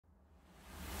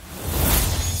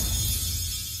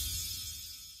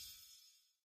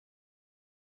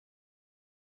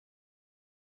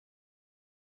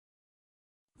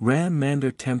Ram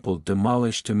Mandir Temple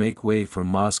demolished to make way for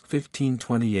Mosque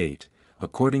 1528.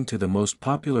 According to the most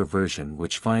popular version,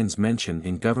 which finds mention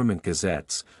in government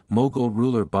gazettes, Mughal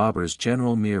ruler Babur's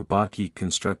General Mir Baqi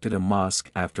constructed a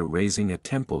mosque after raising a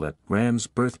temple at Ram's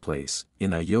birthplace,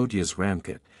 in Ayodhya's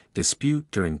Ramkot. Dispute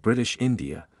during British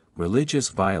India. Religious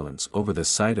violence over the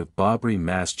site of Babri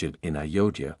Masjid in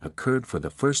Ayodhya occurred for the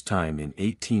first time in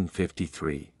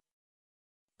 1853.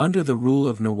 Under the rule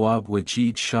of Nawab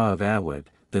Wajid Shah of Awadh,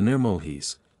 the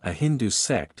Nirmohis, a Hindu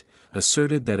sect,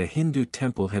 asserted that a Hindu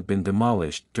temple had been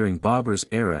demolished during Babur's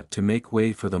era to make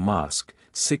way for the mosque.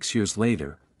 6 years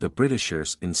later, the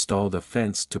Britishers installed a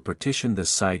fence to partition the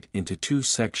site into two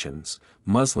sections.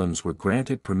 Muslims were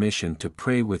granted permission to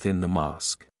pray within the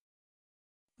mosque,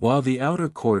 while the outer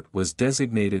court was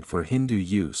designated for Hindu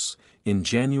use. In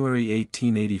January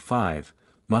 1885,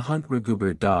 Mahant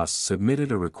Raghubir Das submitted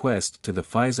a request to the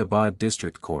Faizabad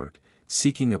District Court,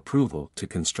 seeking approval to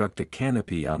construct a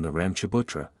canopy on the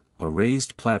Ramchabutra, a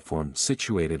raised platform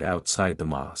situated outside the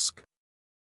mosque.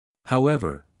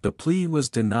 However, the plea was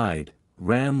denied.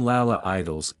 Ram Lalla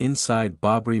idols inside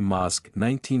Babri Mosque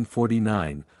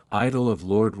 1949, idol of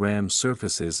Lord Ram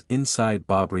surfaces inside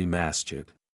Babri Masjid.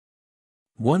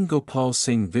 One Gopal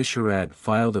Singh Visharad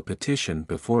filed a petition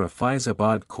before a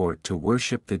Faizabad court to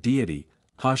worship the deity.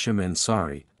 Hashim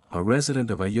Ansari, a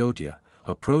resident of Ayodhya,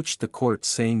 approached the court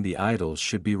saying the idols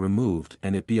should be removed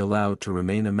and it be allowed to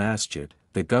remain a masjid.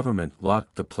 The government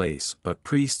locked the place, but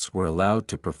priests were allowed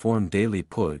to perform daily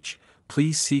puj.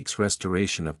 Plea seeks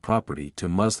restoration of property to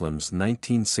Muslims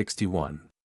 1961.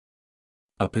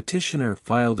 A petitioner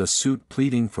filed a suit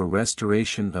pleading for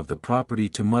restoration of the property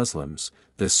to Muslims.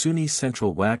 The Sunni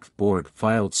Central Waqf Board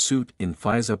filed suit in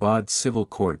Faizabad Civil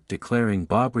Court declaring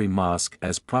Babri Mosque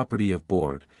as property of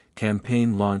board.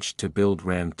 Campaign launched to build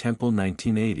Ram Temple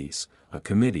 1980s. A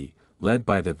committee, led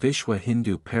by the Vishwa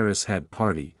Hindu Parishad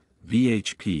Party,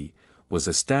 VHP, was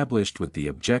established with the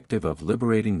objective of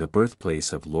liberating the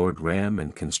birthplace of Lord Ram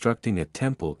and constructing a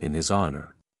temple in his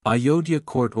honor. Ayodhya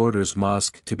court orders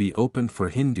mosque to be opened for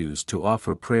Hindus to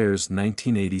offer prayers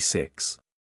 1986.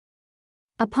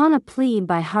 Upon a plea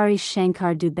by Harish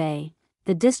Shankar Dubey,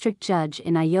 the district judge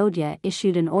in Ayodhya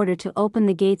issued an order to open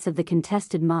the gates of the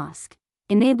contested mosque,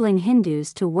 enabling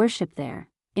Hindus to worship there.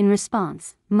 In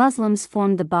response, Muslims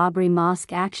formed the Babri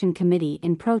Mosque Action Committee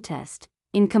in protest.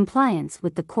 In compliance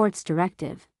with the court's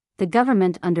directive, the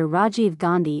government under Rajiv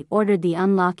Gandhi ordered the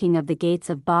unlocking of the gates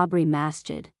of Babri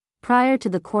Masjid. Prior to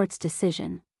the court's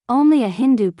decision, only a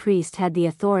Hindu priest had the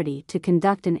authority to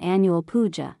conduct an annual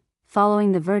puja.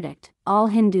 Following the verdict, all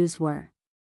Hindus were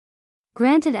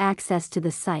granted access to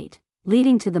the site,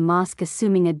 leading to the mosque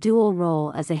assuming a dual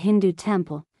role as a Hindu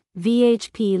temple.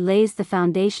 VHP lays the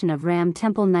foundation of Ram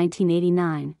Temple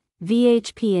 1989.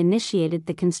 VHP initiated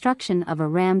the construction of a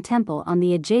Ram Temple on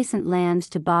the adjacent lands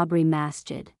to Babri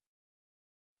Masjid.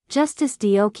 Justice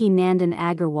Deoki Nandan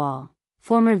Agarwal,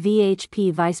 former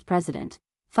VHP vice president,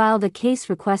 filed a case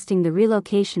requesting the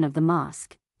relocation of the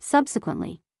mosque.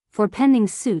 Subsequently, four pending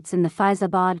suits in the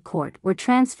Faizabad court were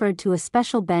transferred to a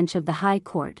special bench of the High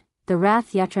Court. The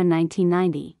Rath Yatra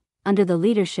 1990, under the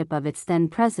leadership of its then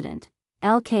president,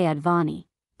 L.K. Advani,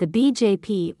 the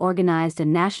BJP organized a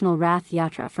national Rath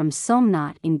Yatra from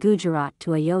Somnath in Gujarat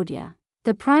to Ayodhya.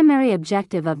 The primary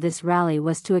objective of this rally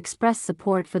was to express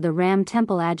support for the Ram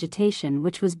Temple agitation,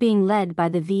 which was being led by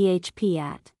the VHP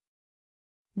at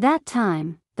that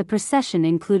time. The procession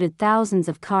included thousands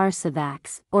of Kar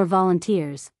Sevaks, or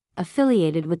volunteers,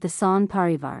 affiliated with the San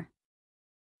Parivar.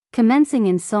 Commencing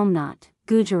in Somnath,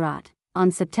 Gujarat, on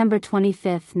September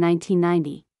 25,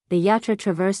 1990, the Yatra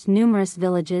traversed numerous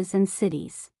villages and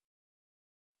cities,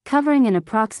 covering an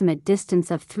approximate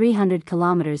distance of 300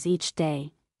 kilometers each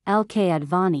day. L.K.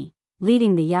 Advani,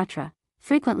 leading the Yatra,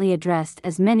 frequently addressed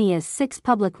as many as 6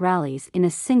 public rallies in a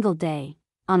single day.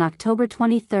 On October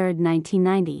 23,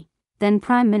 1990, then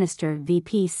Prime Minister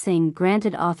V.P. Singh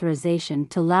granted authorization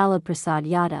to Lalla Prasad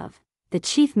Yadav, the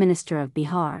Chief Minister of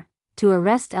Bihar, to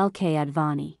arrest L.K.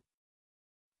 Advani.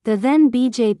 The then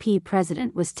BJP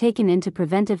president was taken into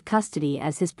preventive custody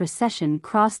as his procession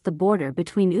crossed the border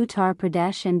between Uttar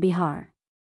Pradesh and Bihar.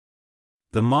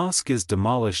 The mosque is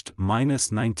demolished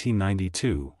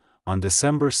 -1992. On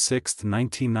December 6,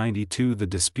 1992, the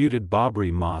disputed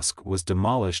Babri Mosque was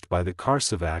demolished by the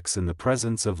Karsevaks in the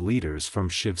presence of leaders from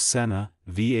Shiv Sena,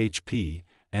 VHP,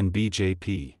 and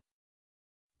BJP.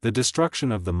 The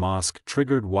destruction of the mosque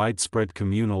triggered widespread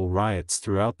communal riots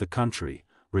throughout the country,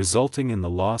 resulting in the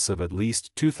loss of at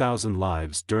least 2,000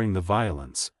 lives during the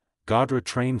violence. Godhra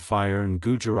train fire and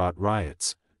Gujarat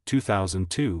riots,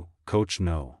 2002, Coach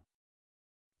No.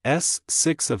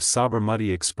 S6 of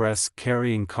Sabarmati Express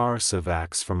carrying car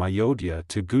Savaks from Ayodhya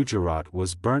to Gujarat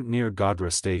was burnt near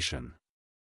Godhra station.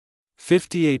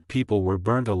 58 people were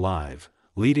burnt alive,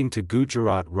 leading to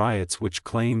Gujarat riots which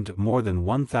claimed more than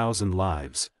 1,000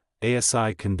 lives.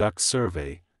 ASI conducts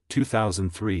survey,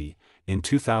 2003. In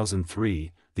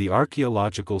 2003, the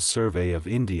Archaeological Survey of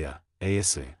India,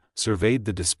 ASI, surveyed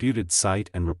the disputed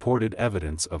site and reported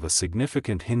evidence of a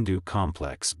significant Hindu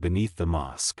complex beneath the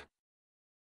mosque.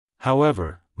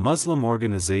 However, Muslim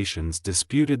organizations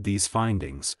disputed these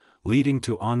findings, leading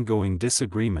to ongoing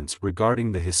disagreements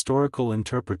regarding the historical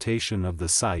interpretation of the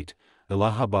site.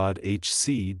 Allahabad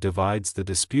HC divides the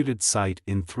disputed site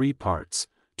in three parts.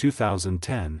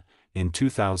 2010. In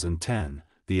 2010,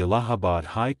 the Allahabad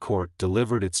High Court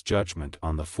delivered its judgment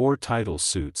on the four title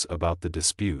suits about the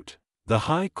dispute. The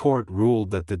High Court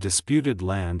ruled that the disputed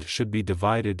land should be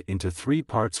divided into three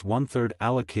parts: one-third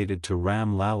allocated to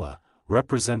Ram Lalla,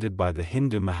 represented by the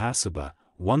Hindu Mahasabha,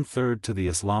 one-third to the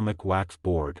Islamic Waqf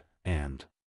Board, and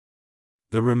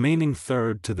the remaining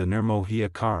third to the Nirmohi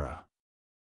Akara.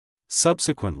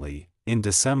 Subsequently, in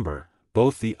December,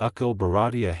 both the Akhil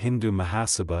Bharatiya Hindu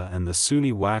Mahasabha and the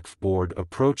Sunni Waqf Board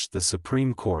approached the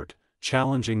Supreme Court,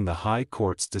 challenging the High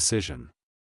Court's decision.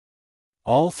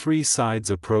 All three sides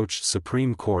approached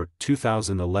Supreme Court.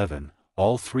 2011,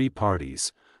 all three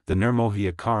parties, the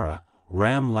Nirmohi Akara,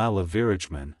 Ram Lalla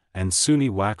Virajman, and Sunni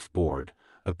Waqf Board,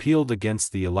 appealed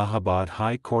against the Allahabad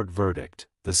High Court verdict.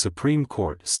 The Supreme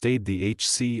Court stayed the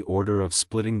HC order of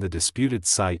splitting the disputed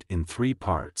site in three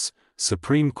parts.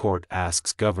 Supreme Court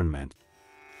asks government